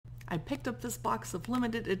I picked up this box of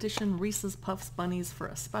limited edition Reese's Puffs Bunnies for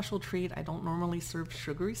a special treat. I don't normally serve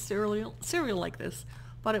sugary cereal like this,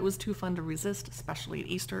 but it was too fun to resist, especially at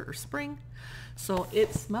Easter or spring. So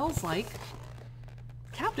it smells like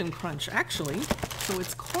Captain Crunch, actually. So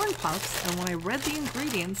it's corn puffs, and when I read the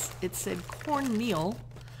ingredients, it said cornmeal.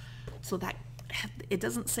 So that it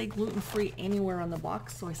doesn't say gluten-free anywhere on the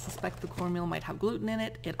box, so I suspect the cornmeal might have gluten in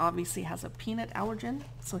it. It obviously has a peanut allergen.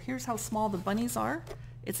 So here's how small the bunnies are.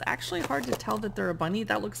 It's actually hard to tell that they're a bunny.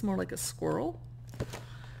 That looks more like a squirrel.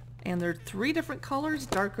 And they're 3 different colors,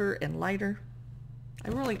 darker and lighter. I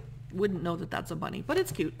really wouldn't know that that's a bunny, but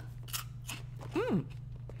it's cute.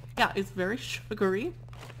 Yeah, it's very sugary,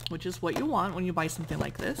 which is what you want when you buy something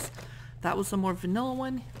like this. That was the more vanilla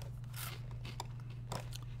one.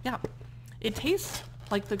 Yeah, it tastes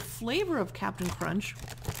like the flavor of Captain Crunch,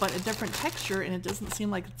 but a different texture, and it doesn't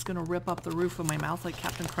seem like it's gonna rip up the roof of my mouth like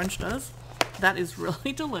Captain Crunch does. That is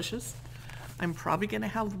really delicious. I'm probably gonna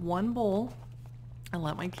have 1 bowl and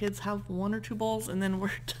let my kids have 1 or 2 bowls, and then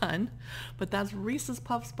we're done. But that's Reese's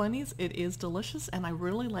Puffs Bunnies. It is delicious, and I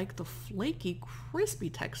really like the flaky, crispy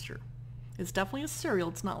texture. It's definitely a cereal.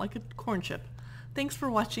 It's not like a corn chip. Thanks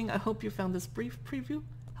for watching. I hope you found this brief preview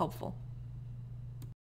helpful.